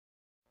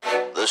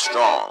the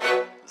strong,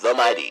 the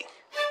mighty.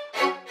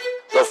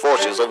 The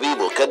forces of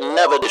evil could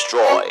never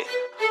destroy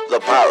the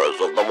powers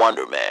of the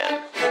Wonderman.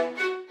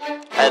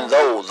 And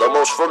though the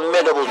most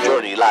formidable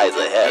journey lies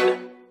ahead,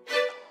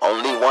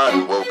 only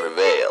one will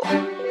prevail.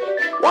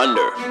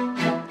 Wonder,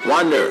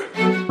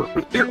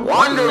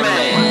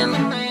 Wonderman.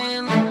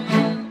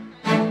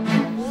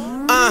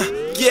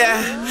 Yeah,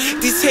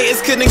 these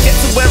haters couldn't get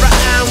to where I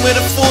am with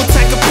a full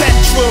tank of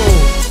petrol.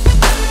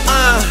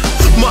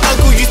 My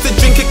uncle used to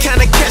drink a can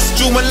of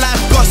Kestrel when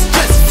life got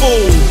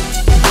stressful.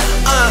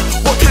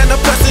 What kind of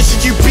person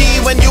should you be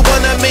when you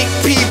wanna make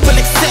people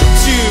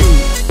accept you?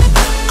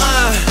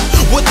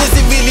 What does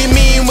it really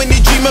mean when you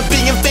dream of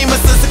being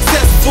famous and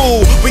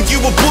successful? When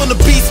you were born to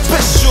be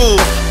special?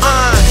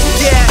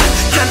 Yeah,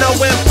 and I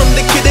went from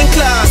the kid in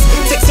class,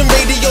 texting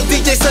radio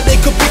DJs so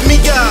they could pick me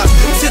up,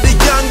 to the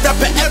young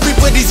rapper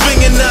everybody's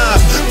ringing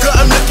up.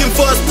 Got 'em looking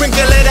for a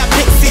sprinkle of that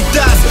pixie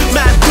dust.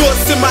 Mad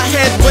thoughts in my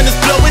head when it's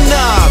blowing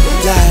up.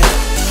 Like,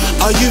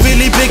 are you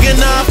really big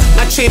enough?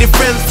 I traded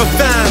friends for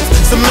fans,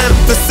 some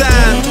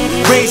ampersand.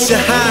 Raise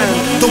your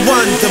hand, the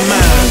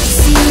Wonderman.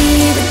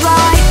 See the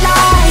bright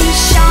light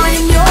shine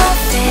in your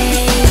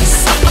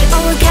face.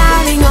 Oh, we're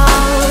counting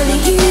on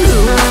you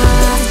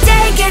to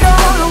take it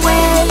all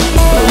away.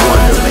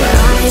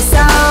 Rise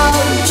up,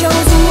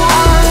 chosen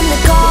one,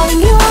 they're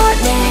calling your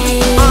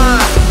name.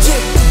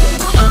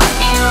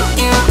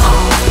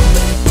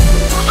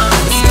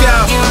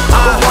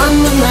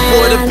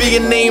 Bored of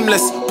being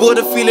nameless, bored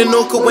of feeling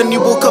awkward when you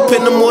walk up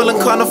in the mall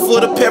and can't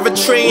afford a pair of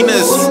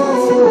trainers.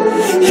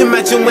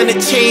 Imagine when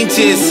it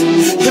changes,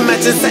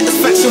 imagine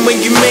satisfaction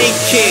when you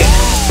make it.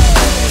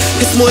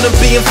 It's more than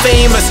being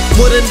famous,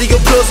 more than the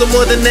applause or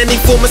more than any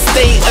form of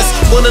status.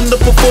 One of the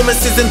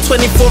performances in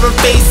 24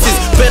 faces,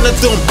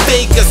 Benidorm,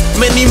 Vegas,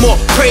 many more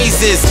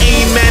praises.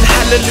 Amen,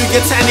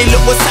 hallelujah, tiny,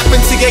 look what's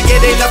happened to you. Yeah,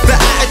 they love the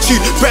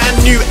attitude, brand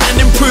new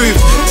and improved.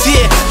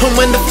 Yeah, and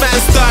when the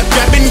fans start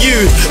grabbing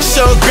you,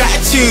 show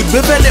gratitude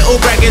with a little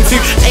bragging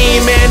too.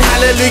 Amen,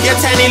 hallelujah,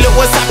 tiny, look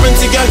what's happened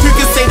to you. Who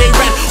can say they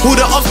ran all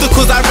the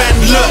obstacles I ran?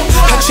 Look,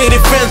 I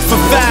traded friends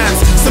for fans,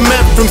 some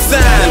men from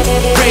sand.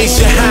 Raise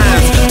your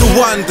hands, the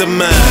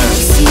Wonderman.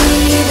 See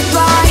the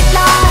bright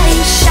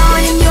light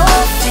shine in your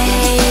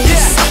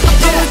face.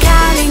 Oh, we're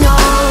counting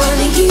on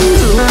you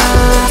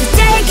to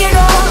take it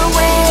all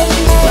away.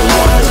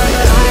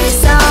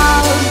 Rise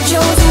up,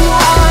 chosen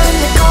one,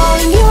 they're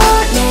calling your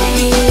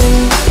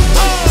name.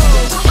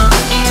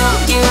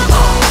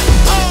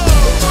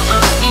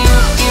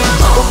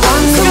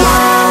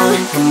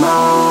 Come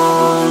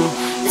on,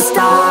 the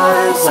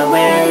stars are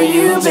where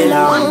you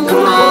belong.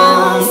 Come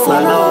on,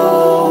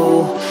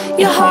 follow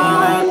your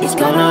heart is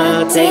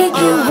gonna take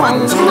you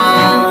home.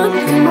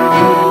 Come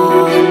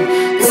on,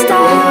 the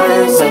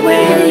stars are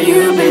where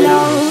you belong.